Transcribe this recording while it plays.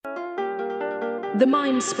The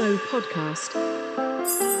Mindspo podcast.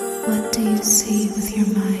 What do you see with your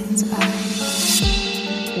mind's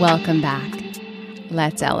eye? Welcome back.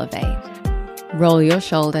 Let's elevate. Roll your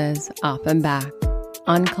shoulders up and back.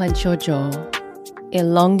 Unclench your jaw.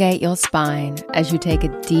 Elongate your spine as you take a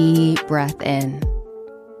deep breath in.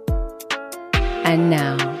 And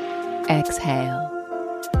now, exhale.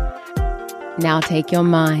 Now take your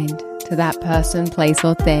mind to that person, place,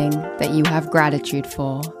 or thing that you have gratitude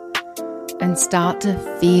for, and start to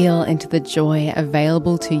feel into the joy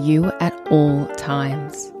available to you at all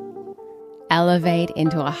times. Elevate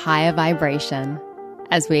into a higher vibration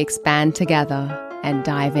as we expand together and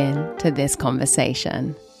dive into this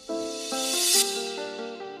conversation.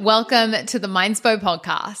 Welcome to the Mindspo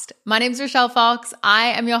podcast. My name is Rochelle Fox. I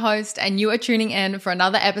am your host, and you are tuning in for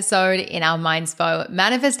another episode in our Mindspo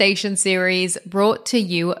manifestation series brought to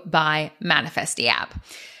you by Manifesty app.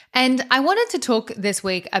 And I wanted to talk this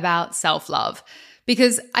week about self-love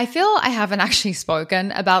because I feel I haven't actually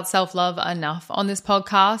spoken about self-love enough on this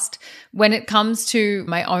podcast. When it comes to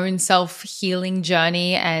my own self-healing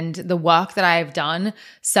journey and the work that I've done,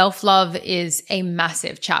 self-love is a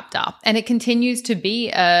massive chapter, and it continues to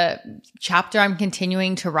be a chapter I'm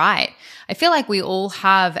continuing to write. I feel like we all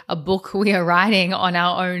have a book we are writing on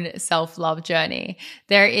our own self-love journey.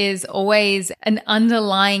 There is always an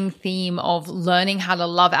underlying theme of learning how to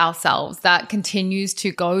love ourselves that continues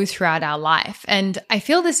to go throughout our life. And I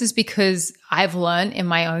feel this is because I've learned in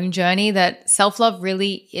my own journey that self-love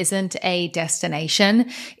really isn't a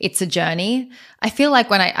destination, it's a journey. I feel like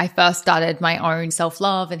when I first started my own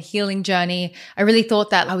self-love and healing journey, I really thought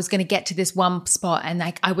that I was going to get to this one spot and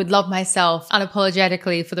like I would love myself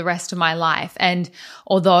unapologetically for the rest of my life. And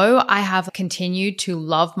although I have continued to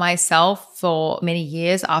love myself for many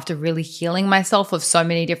years after really healing myself of so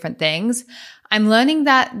many different things, I'm learning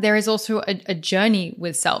that there is also a journey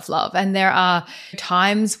with self-love, and there are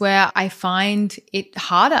times where I find it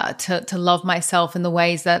harder to love myself in the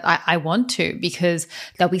ways that I want to, because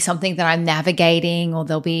there'll be something that I'm navigating, or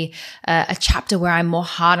there'll be a chapter where I'm more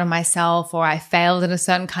hard on myself, or I failed in a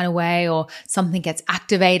certain kind of way, or something gets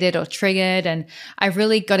activated or triggered. And I've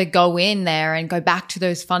really got to go in there and go back to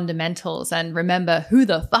those fundamentals and remember who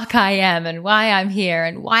the fuck I am and why I'm here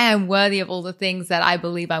and why I'm worthy of all the things that I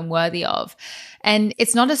believe I'm worthy of. And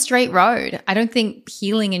it's not a straight road. I don't think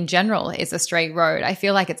healing in general is a straight road. I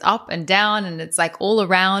feel like it's up and down and it's like all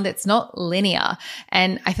around. It's not linear.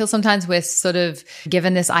 And I feel sometimes we're sort of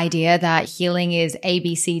given this idea that healing is A,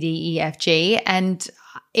 B, C, D, E, F, G. And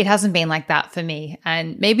it hasn't been like that for me.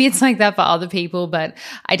 And maybe it's like that for other people, but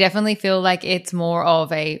I definitely feel like it's more of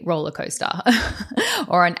a roller coaster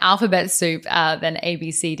or an alphabet soup than A,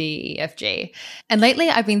 B, C, D, E, F, G. And lately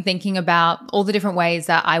I've been thinking about all the different ways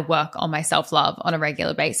that I work on my self-love on a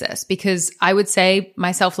regular basis, because I would say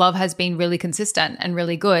my self-love has been really consistent and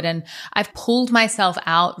really good. And I've pulled myself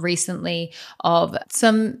out recently of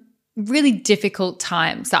some really difficult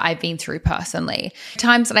times that I've been through personally,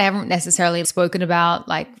 times that I haven't necessarily spoken about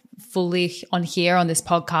like fully on here on this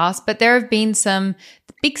podcast, but there have been some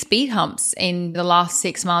big speed humps in the last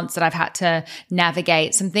 6 months that I've had to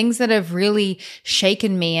navigate, some things that have really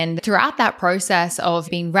shaken me. And throughout that process of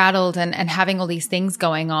being rattled and having all these things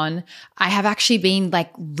going on, I have actually been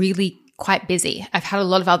like really quite busy. I've had a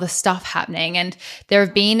lot of other stuff happening, and there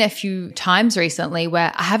have been a few times recently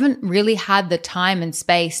where I haven't really had the time and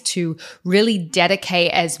space to really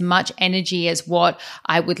dedicate as much energy as what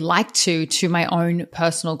I would like to my own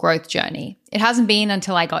personal growth journey. It hasn't been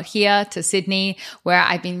until I got here to Sydney where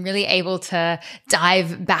I've been really able to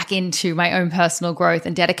dive back into my own personal growth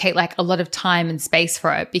and dedicate like a lot of time and space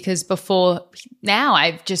for it, because before now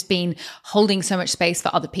I've just been holding so much space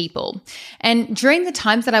for other people. And during the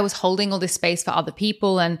times that I was holding all this space for other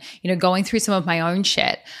people and, going through some of my own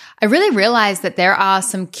shit, I really realized that there are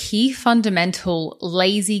some key fundamental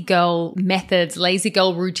lazy girl methods, lazy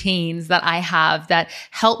girl routines that I have that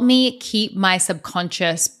help me keep my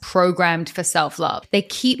subconscious programmed for self-love. They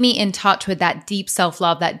keep me in touch with that deep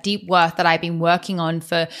self-love, that deep worth that I've been working on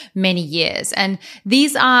for many years. And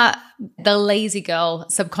these are the lazy girl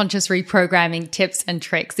subconscious reprogramming tips and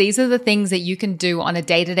tricks. These are the things that you can do on a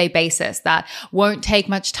day-to-day basis that won't take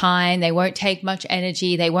much time. They won't take much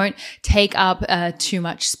energy. They won't take up too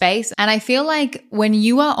much space. And I feel like when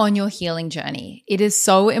you are on your healing journey, it is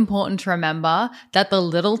so important to remember that the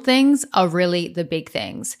little things are really the big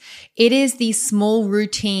things. It is these small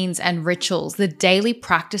routines and rituals, the daily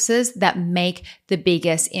practices that make the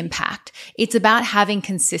biggest impact. It's about having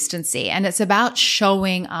consistency, and it's about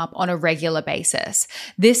showing up on a regular basis.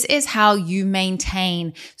 This is how you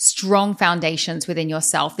maintain strong foundations within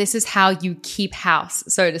yourself. This is how you keep house,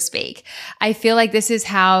 so to speak. I feel like this is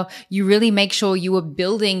how you really make sure you are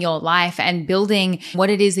building your life and building what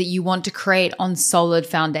it is that you want to create on solid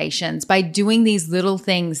foundations by doing these little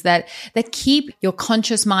things that keep your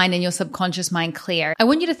conscious mind and your subconscious mind clear. I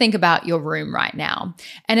want you to think about your room right now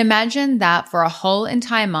and imagine that for a whole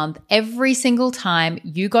entire month, every single time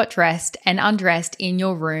you got dressed and undressed in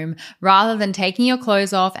your room, rather than taking your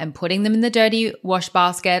clothes off and putting them in the dirty wash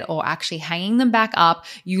basket or actually hanging them back up,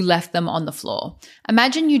 you left them on the floor.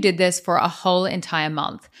 Imagine you did this for a whole entire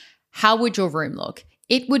month. How would your room look?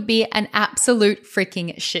 It would be an absolute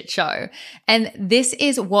freaking shit show. And this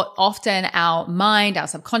is what often our mind, our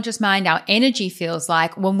subconscious mind, our energy feels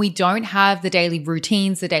like when we don't have the daily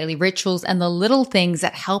routines, the daily rituals, and the little things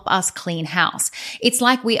that help us clean house. It's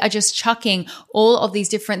like we are just chucking all of these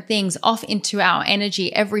different things off into our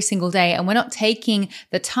energy every single day. And we're not taking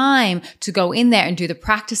the time to go in there and do the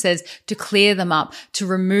practices to clear them up, to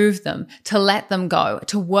remove them, to let them go,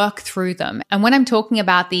 to work through them. And when I'm talking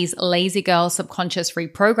about these lazy girl subconscious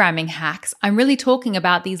reprogramming hacks, I'm really talking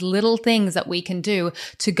about these little things that we can do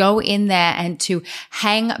to go in there and to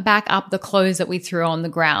hang back up the clothes that we threw on the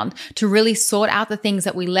ground, to really sort out the things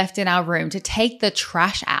that we left in our room, to take the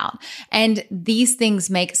trash out. And these things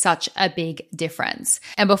make such a big difference.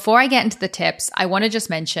 And before I get into the tips, I want to just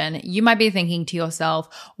mention, you might be thinking to yourself,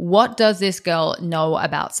 what does this girl know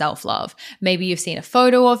about self-love? Maybe you've seen a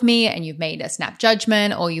photo of me and you've made a snap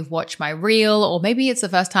judgment, or you've watched my reel, or maybe it's the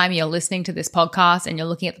first time you're listening to this podcast and you're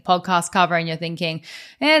looking at the podcast cover and you're thinking,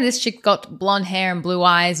 this chick got blonde hair and blue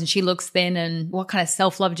eyes and she looks thin, and what kind of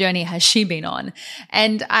self-love journey has she been on?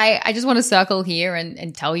 And I just want to circle here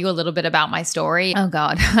and tell you a little bit about my story. Oh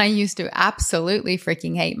God, I used to absolutely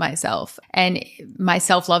freaking hate myself. And my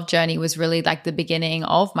self-love journey was really like the beginning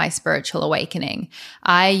of my spiritual awakening.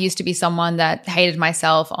 I used to be someone that hated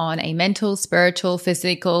myself on a mental, spiritual,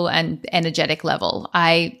 physical, and energetic level.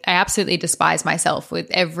 I absolutely despised myself with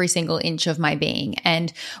every single inch of my being.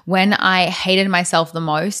 And when I hated myself the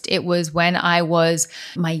most, it was when I was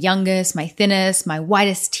my youngest, my thinnest, my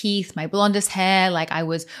whitest teeth, my blondest hair. Like I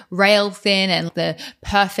was rail thin and the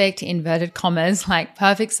perfect, inverted commas, like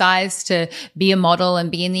perfect size to be a model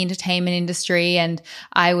and be in the entertainment industry. And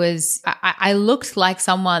I looked like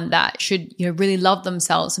someone that should, really love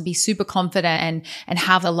themselves and be super confident and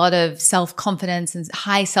have a lot of self-confidence and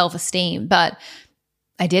high self-esteem. But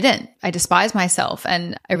I didn't. I despised myself,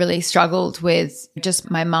 and I really struggled with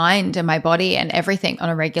just my mind and my body and everything on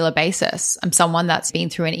a regular basis. I'm someone that's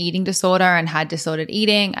been through an eating disorder and had disordered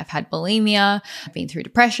eating. I've had bulimia. I've been through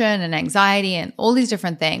depression and anxiety and all these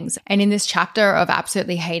different things. And in this chapter of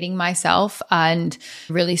absolutely hating myself and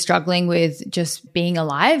really struggling with just being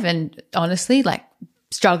alive, and honestly, like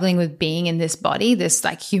struggling with being in this body, this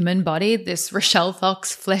like human body, this Rochelle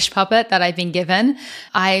Fox flesh puppet that I've been given,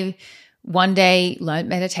 I one day learned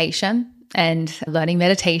meditation, and learning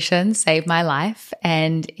meditation saved my life.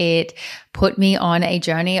 And it put me on a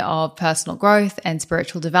journey of personal growth and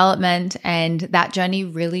spiritual development. And that journey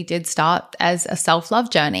really did start as a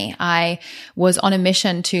self-love journey. I was on a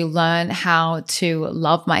mission to learn how to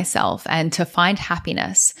love myself and to find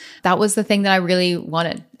happiness. That was the thing that I really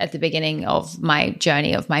wanted at the beginning of my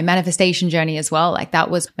journey, of my manifestation journey as well. Like that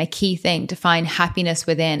was my key thing, to find happiness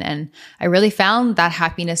within. And I really found that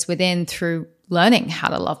happiness within through learning how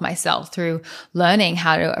to love myself, through learning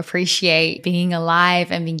how to appreciate being alive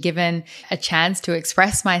and being given a chance to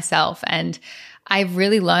express myself. And I've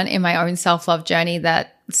really learned in my own self-love journey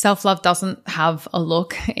that self-love doesn't have a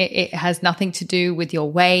look. It has nothing to do with your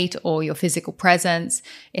weight or your physical presence.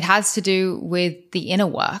 It has to do with the inner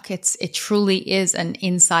work. It truly is an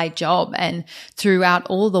inside job. And throughout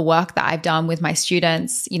all the work that I've done with my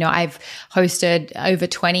students, I've hosted over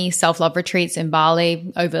 20 self-love retreats in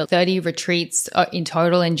Bali, over 30 retreats in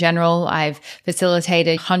total in general. I've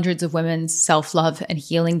facilitated hundreds of women's self-love and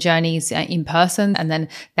healing journeys in person, and then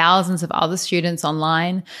thousands of other students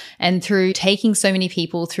online. And through taking so many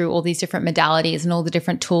people through all these different modalities and all the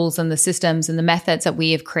different tools and the systems and the methods that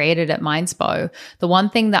we have created at Mindspo, the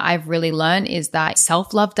one thing that I've really learned is that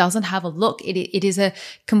self-love doesn't have a look. It is a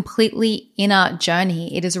completely inner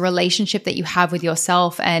journey. It is a relationship that you have with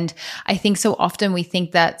yourself. And I think so often we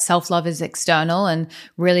think that self-love is external, and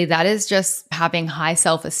really that is just having high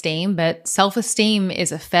self-esteem. But self-esteem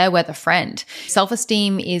is a fair weather friend.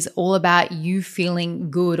 Self-esteem is all about you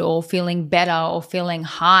feeling good or feeling better or feeling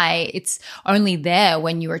high. It's only there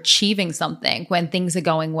when you're achieving something, when things are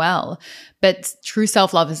going well. But true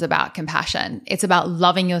self-love is about compassion. It's about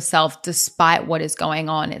loving yourself despite what is going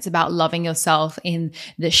on. It's about loving yourself in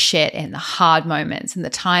the shit and the hard moments and the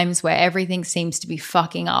times where everything seems to be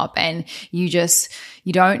fucking up and you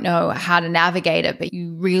don't know how to navigate it, but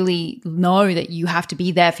you really know that you have to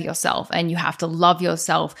be there for yourself and you have to love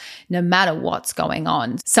yourself no matter what's going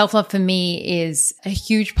on. Self-love for me is a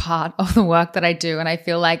huge part of the work that I do, and I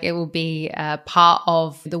feel like it will be a part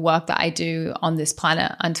of the work that I do on this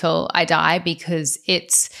planet until I die, because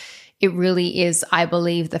it really is, I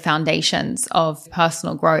believe, the foundations of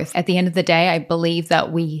personal growth. At the end of the day, I believe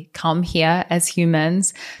that we come here as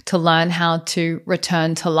humans to learn how to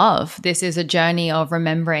return to love. This is a journey of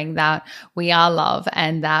remembering that we are love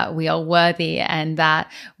and that we are worthy and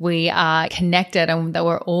that we are connected and that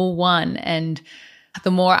we're all one. And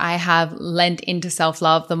the more I have lent into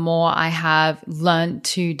self-love, the more I have learned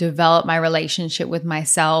to develop my relationship with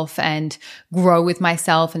myself and grow with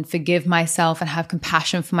myself and forgive myself and have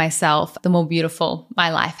compassion for myself, the more beautiful my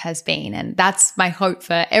life has been. And that's my hope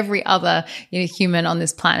for every other human on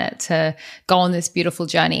this planet, to go on this beautiful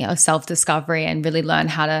journey of self-discovery and really learn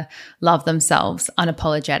how to love themselves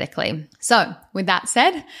unapologetically. So with that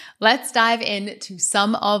said, let's dive into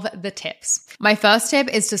some of the tips. My first tip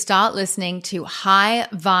is to start listening to high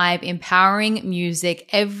vibe, empowering music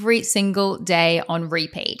every single day on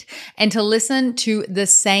repeat, and to listen to the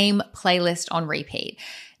same playlist on repeat.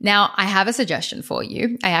 Now, I have a suggestion for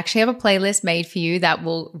you. I actually have a playlist made for you that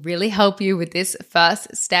will really help you with this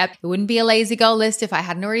first step. It wouldn't be a lazy girl list if I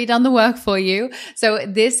hadn't already done the work for you. So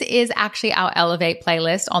this is actually our Elevate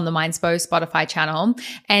playlist on the Mindspo Spotify channel.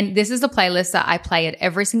 And this is the playlist that I play at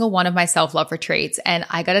every single one of my self-love retreats. And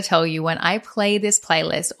I got to tell you, when I play this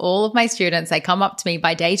playlist, all of my students, they come up to me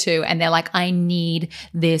by day 2 and they're like, I need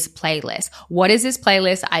this playlist. What is this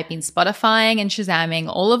playlist? I've been Spotifying and Shazamming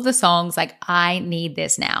all of the songs. Like, I need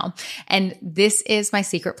this now. And this is my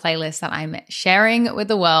secret playlist that I'm sharing with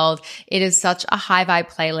the world. It is such a high vibe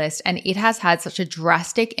playlist, and it has had such a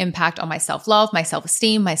drastic impact on my self-love, my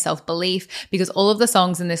self-esteem, my self-belief, because all of the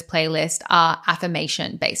songs in this playlist are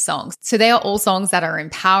affirmation-based songs. So they are all songs that are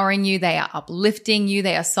empowering you. They are uplifting you.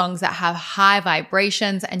 They are songs that have high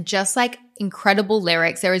vibrations and just like incredible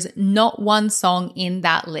lyrics. There is not one song in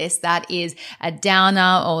that list that is a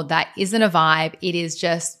downer or that isn't a vibe. It is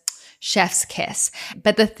just chef's kiss.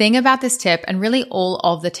 But the thing about this tip, and really all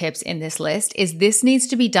of the tips in this list, is this needs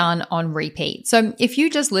to be done on repeat. So if you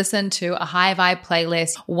just listen to a high vibe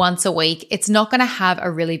playlist once a week, it's not going to have a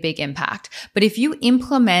really big impact. But if you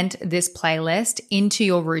implement this playlist into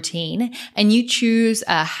your routine and you choose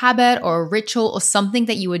a habit or a ritual or something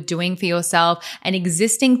that you are doing for yourself, an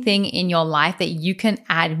existing thing in your life that you can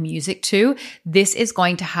add music to, this is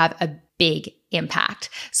going to have a big impact.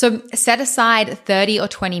 So set aside 30 or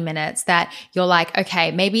 20 minutes that you're like, okay,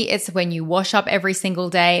 maybe it's when you wash up every single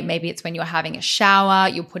day. Maybe it's when you're having a shower,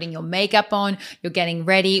 you're putting your makeup on, you're getting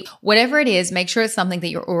ready, whatever it is, make sure it's something that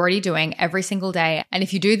you're already doing every single day. And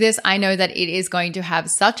if you do this, I know that it is going to have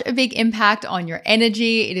such a big impact on your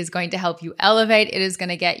energy. It is going to help you elevate. It is going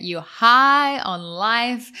to get you high on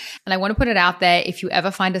life. And I want to put it out there. If you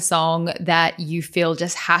ever find a song that you feel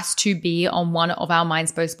just has to be on one of our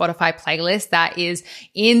Mindspo Spotify playlists that is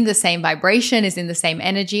in the same vibration, is in the same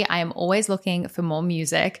energy, I am always looking for more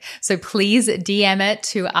music. So please DM it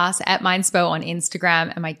to us at Mindspo on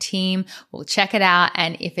Instagram, and my team will check it out.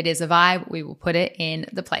 And if it is a vibe, we will put it in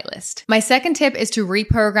the playlist. My second tip is to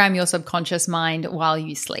reprogram your subconscious mind while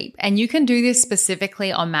you sleep. And you can do this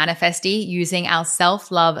specifically on Manifesty using our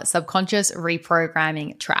self-love subconscious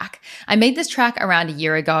reprogramming track. I made this track around a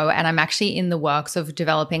year ago, and I'm actually in the works of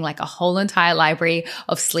developing like a whole entire library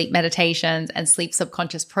of sleep meditations and sleep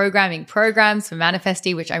subconscious programming programs for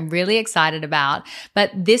Manifesty, which I'm really excited about.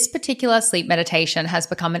 But this particular sleep meditation has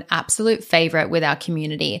become an absolute favorite with our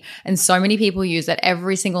community. And so many people use it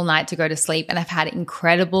every single night to go to sleep, and I've had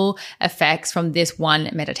incredible effects from this one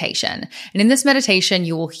meditation. And in this meditation,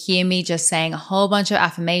 you will hear me just saying a whole bunch of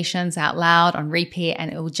affirmations out loud on repeat,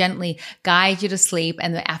 and it will gently guide you to sleep.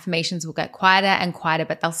 And the affirmations will get quieter and quieter,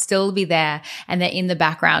 but they'll still be there, and they're in the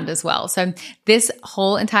background as well. So this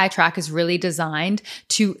whole entire track is really designed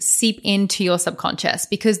to seep into your subconscious,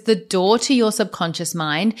 because the door to your subconscious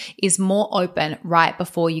mind is more open right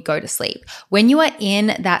before you go to sleep. When you are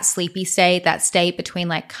in that sleepy state, that state between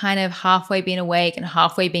like kind of halfway being awake and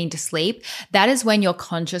halfway being to sleep, that is when your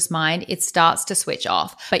conscious mind, it starts to switch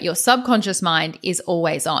off. But your subconscious mind is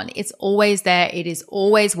always on. It's always there. It is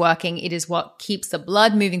always working. It is what keeps the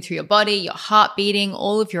blood moving through your body, your heart beating,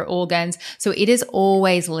 all of your organs. So it is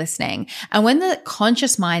always listening. And when the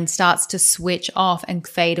conscious mind starts to switch off and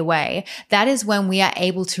fade away, that is when we are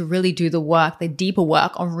able to really do the work, the deeper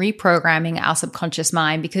work on reprogramming our subconscious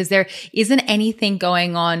mind, because there isn't anything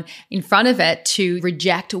going on in front of it to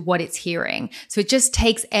reject what it's hearing. So it just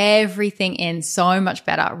takes everything in so much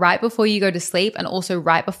better right before you go to sleep and also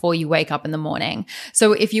right before you wake up in the morning.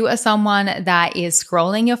 So if you are someone that is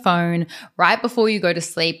scrolling your phone right before you go to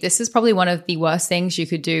sleep, this is probably one of the worst things you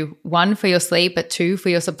could do. One, for your sleep, but two, for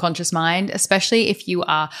your subconscious mind, especially if you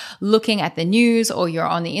are looking at the news or you're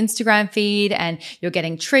on the Instagram feed and you're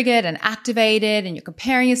getting triggered and activated and you're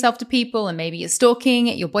comparing yourself to people, and maybe you're stalking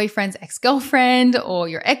your boyfriend's ex-girlfriend or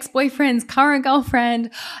your ex-boyfriend's current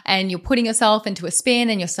girlfriend, and you're putting yourself into a spin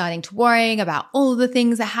and you're starting to worrying about all of the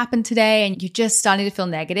things that happened today and you're just starting to feel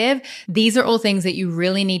negative. These are all things that you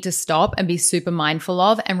really need to stop and be super mindful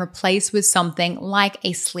of and replace with something like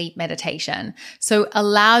a sleep meditation. So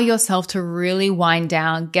allow yourself to really wind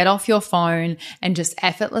down, get off your phone, and just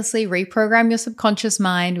effortlessly reprogram your subconscious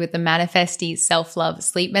mind with the Manifestie Self-Love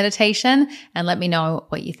Sleep Meditation, and let me know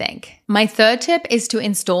what you think. My third tip is to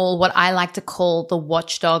install what I like to call the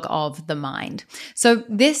watchdog of the mind. So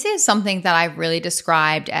this is something that I've really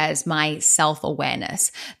described as my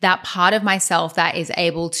self-awareness, that part of myself that is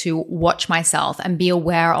able to watch myself and be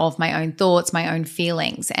aware of my own thoughts, my own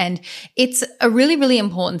feelings. And it's a really, really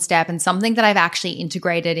important step and something that I've actually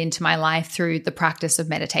integrated into my life through the practice of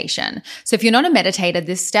meditation. So if you're not a meditator,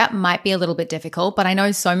 this step might be a little bit difficult, but I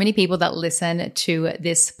know so many people that listen to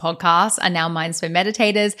this podcast are now Mindspo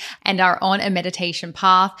meditators and are on a meditation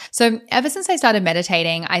path. So ever since I started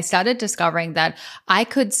meditating, I started discovering that I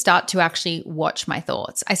could start to actually watch my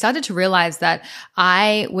thoughts. I started to realize that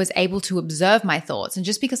I was able to observe my thoughts. And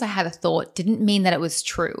just because I had a thought didn't mean that it was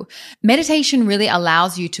true. Meditation really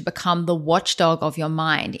allows you to become the watchdog of your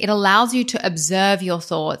mind. It allows you to observe your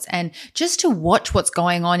thoughts and just to watch what's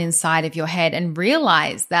going on inside of your head and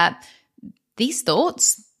realize that these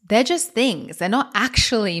thoughts, they're just things. They're not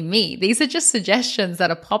actually me. These are just suggestions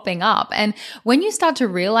that are popping up. And when you start to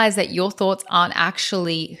realize that your thoughts aren't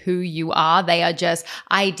actually who you are, they are just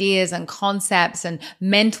ideas and concepts and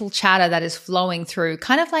mental chatter that is flowing through,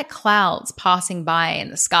 kind of like clouds passing by in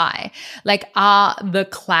the sky. Like, are the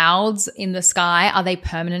clouds in the sky, are they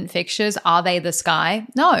permanent fixtures? Are they the sky?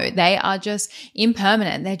 No, they are just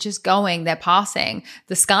impermanent. They're just going, they're passing.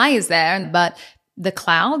 The sky is there, but the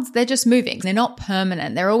clouds, they're just moving. They're not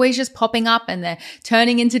permanent. They're always just popping up and they're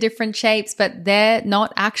turning into different shapes, but they're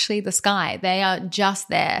not actually the sky. They are just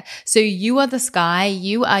there. So you are the sky,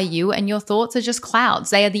 you are you, and your thoughts are just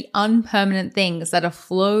clouds. They are the unpermanent things that are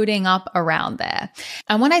floating up around there.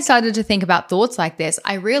 And when I started to think about thoughts like this,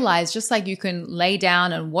 I realized just like you can lay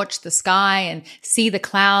down and watch the sky and see the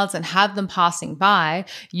clouds and have them passing by,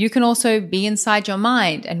 you can also be inside your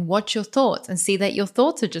mind and watch your thoughts and see that your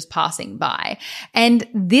thoughts are just passing by. And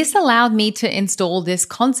this allowed me to install this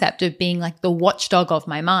concept of being like the watchdog of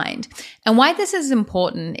my mind. And why this is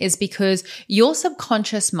important is because your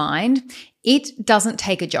subconscious mind, it doesn't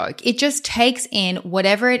take a joke. It just takes in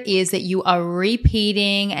whatever it is that you are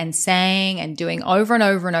repeating and saying and doing over and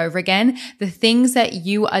over and over again. The things that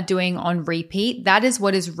you are doing on repeat, that is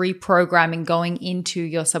what is reprogramming going into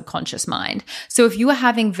your subconscious mind. So if you are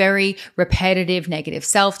having very repetitive negative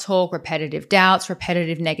self-talk, repetitive doubts,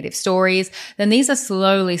 repetitive negative stories, then these are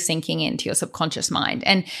slowly sinking into your subconscious mind.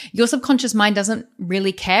 And your subconscious mind doesn't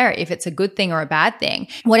really care if it's a good thing or a bad thing.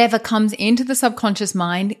 Whatever comes into the subconscious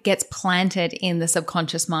mind gets planted in the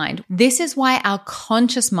subconscious mind. This is why our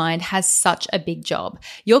conscious mind has such a big job.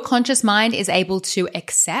 Your conscious mind is able to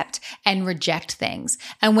accept and reject things.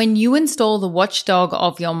 And when you install the watchdog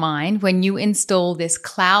of your mind, when you install this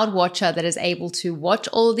cloud watcher that is able to watch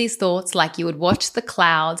all of these thoughts like you would watch the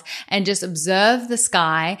clouds and just observe the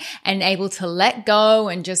sky and able to let go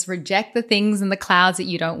and just reject the things in the clouds that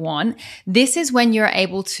you don't want, this is when you're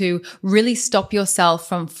able to really stop yourself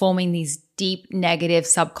from forming these deep negative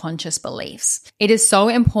subconscious beliefs. It is so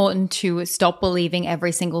important to stop believing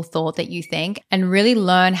every single thought that you think and really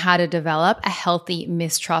learn how to develop a healthy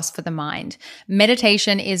mistrust for the mind.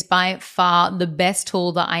 Meditation is by far the best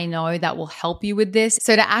tool that I know that will help you with this.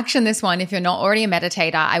 So to action this one, if you're not already a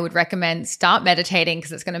meditator, I would recommend start meditating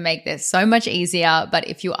because it's going to make this so much easier. But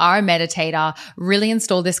if you are a meditator, really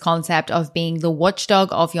install this concept of being the watchdog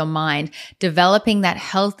of your mind, developing that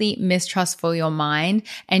healthy mistrust for your mind,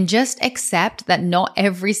 and just accept that not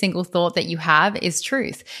every single thought that you have is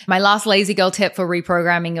truth. My last lazy girl tip for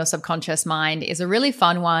reprogramming your subconscious mind is a really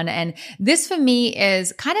fun one. And this for me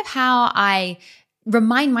is kind of how I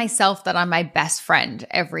remind myself that I'm my best friend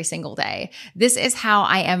every single day. This is how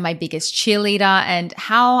I am my biggest cheerleader and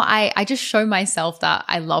how I just show myself that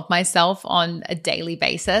I love myself on a daily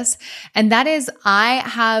basis. And that is, I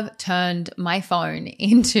have turned my phone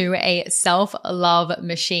into a self-love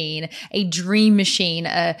machine, a dream machine,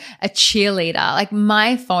 a cheerleader. Like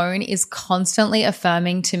my phone is constantly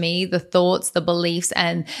affirming to me the thoughts, the beliefs,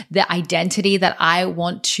 and the identity that I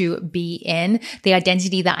want to be in, the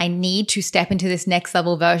identity that I need to step into this next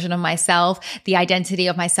level version of myself, the identity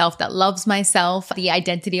of myself that loves myself, the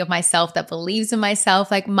identity of myself that believes in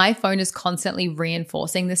myself. Like my phone is constantly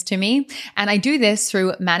reinforcing this to me. And I do this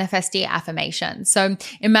through Manifestie affirmations. So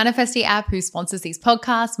in Manifestie app, who sponsors these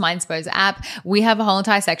podcasts, Mindspo's app, we have a whole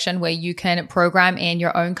entire section where you can program in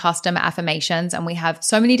your own custom affirmations. And we have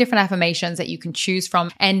so many different affirmations that you can choose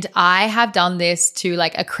from. And I have done this to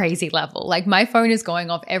like a crazy level. Like my phone is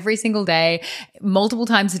going off every single day, multiple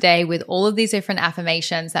times a day with all of these different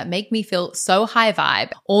affirmations that make me feel so high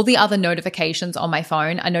vibe. All the other notifications on my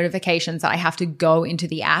phone are notifications that I have to go into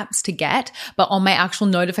the apps to get. But on my actual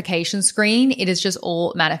notification screen, it is just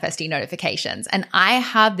all Manifestie notifications. And I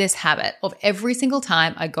have this habit of every single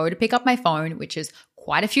time I go to pick up my phone, which is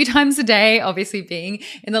quite a few times a day, obviously being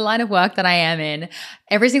in the line of work that I am in,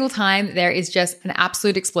 every single time there is just an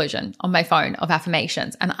absolute explosion on my phone of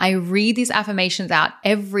affirmations. And I read these affirmations out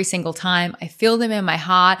every single time. I feel them in my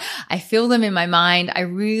heart. I feel them in my mind. I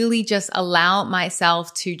really just allow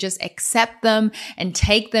myself to just accept them and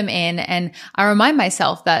take them in. And I remind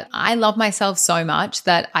myself that I love myself so much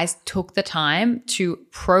that I took the time to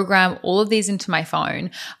program all of these into my phone.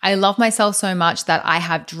 I love myself so much that I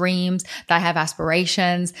have dreams, that I have aspirations,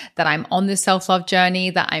 that I'm on this self-love journey,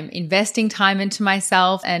 that I'm investing time into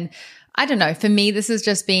myself. And I don't know, for me, this has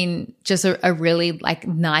just been just a really like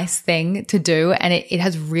nice thing to do. And it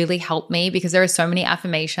has really helped me because there are so many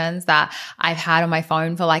affirmations that I've had on my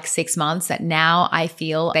phone for like 6 months that now I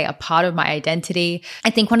feel they are part of my identity. I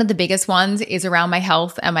think one of the biggest ones is around my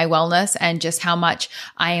health and my wellness and just how much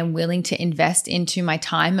I am willing to invest into my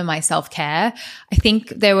time and my self-care. I think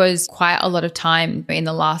there was quite a lot of time in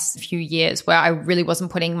the last few years where I really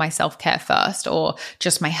wasn't putting my self-care first or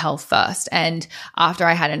just my health first. And after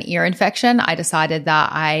I had an ear infection, I decided that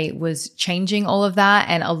I was changing all of that.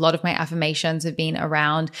 And a lot of my affirmations have been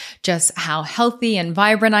around just how healthy and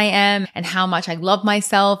vibrant I am and how much I love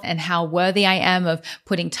myself and how worthy I am of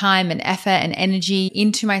putting time and effort and energy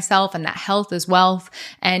into myself, and that health is wealth.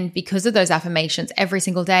 And because of those affirmations, every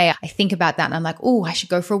single day I think about that and I'm like, oh, I should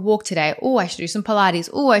go for a walk today. Oh, I should do some Pilates.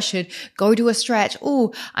 Oh, I should go do a stretch.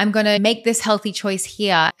 Oh, I'm going to make this healthy choice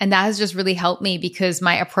here. And that has just really helped me because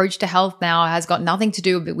my approach to health now has got nothing to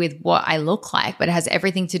do with what I look like, but it has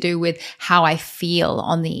everything to do with how I feel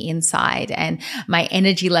on the inside and my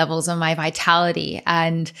energy levels and my vitality.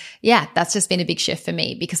 And yeah, that's just been a big shift for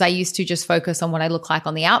me because I used to just focus on what I look like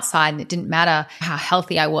on the outside and it didn't matter how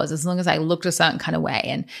healthy I was as long as I looked a certain kind of way.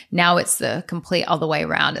 And now it's the complete other way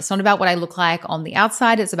around. It's not about what I look like on the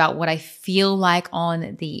outside. It's about what I feel like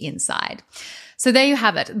on the inside. So there you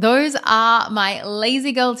have it. Those are my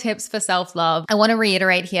lazy girl tips for self-love. I want to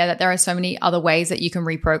reiterate here that there are so many other ways that you can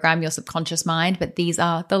reprogram your subconscious mind, but these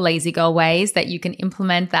are the lazy girl ways that you can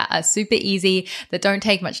implement that are super easy, that don't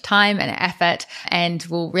take much time and effort and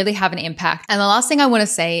will really have an impact. And the last thing I want to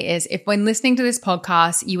say is if when listening to this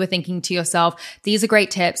podcast, you were thinking to yourself, these are great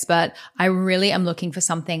tips, but I really am looking for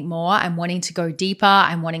something more. I'm wanting to go deeper.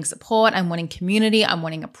 I'm wanting support. I'm wanting community. I'm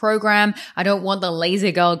wanting a program. I don't want the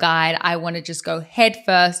lazy girl guide. I want to just go head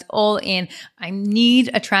first, all in. I need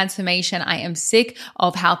a transformation. I am sick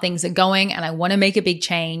of how things are going and I want to make a big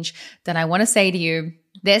change. Then I want to say to you,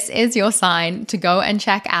 this is your sign to go and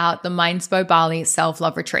check out the Mindspo Bali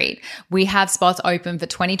Self-Love Retreat. We have spots open for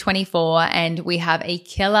 2024 and we have a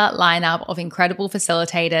killer lineup of incredible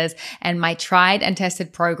facilitators and my tried and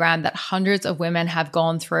tested program that hundreds of women have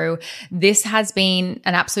gone through. This has been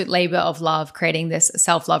an absolute labor of love creating this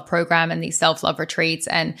self-love program and these self-love retreats.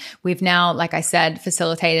 And we've now, like I said,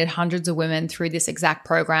 facilitated hundreds of women through this exact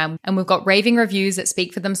program. And we've got raving reviews that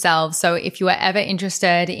speak for themselves. So if you are ever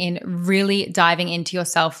interested in really diving into your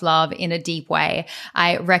self-love in a deep way,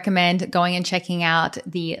 I recommend going and checking out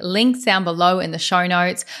the links down below in the show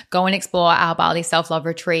notes. Go and explore our Bali Self-Love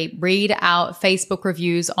Retreat, read our Facebook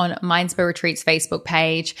reviews on Mindspo Retreats Facebook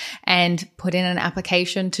page, and put in an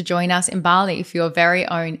application to join us in Bali for your very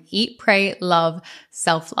own Eat, Pray, Love,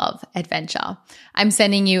 self-love adventure. I'm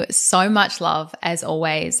sending you so much love as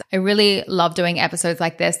always. I really love doing episodes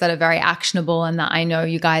like this that are very actionable and that I know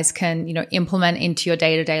you guys can, implement into your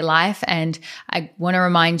day-to-day life. And I want to to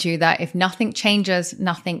remind you that if nothing changes,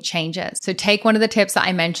 nothing changes. So take one of the tips that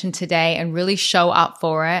I mentioned today and really show up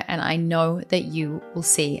for it. And I know that you will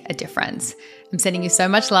see a difference. I'm sending you so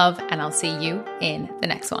much love, and I'll see you in the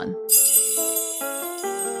next one.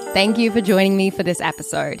 Thank you for joining me for this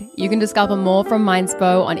episode. You can discover more from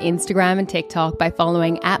Mindspo on Instagram and TikTok by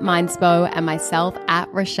following @Mindspo and myself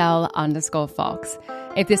 @Rochelle_Fox.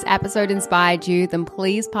 If this episode inspired you, then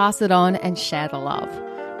please pass it on and share the love.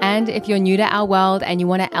 And if you're new to our world and you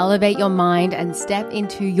want to elevate your mind and step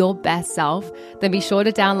into your best self, then be sure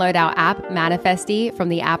to download our app, Manifesty, from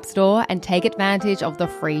the App Store and take advantage of the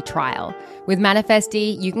free trial. With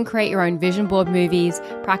Manifesty, you can create your own vision board movies,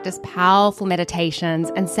 practice powerful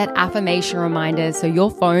meditations, and set affirmation reminders so your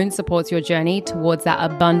phone supports your journey towards that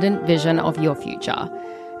abundant vision of your future.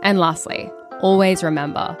 And lastly, always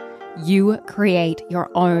remember, you create your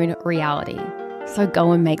own reality. So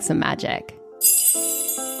go and make some magic.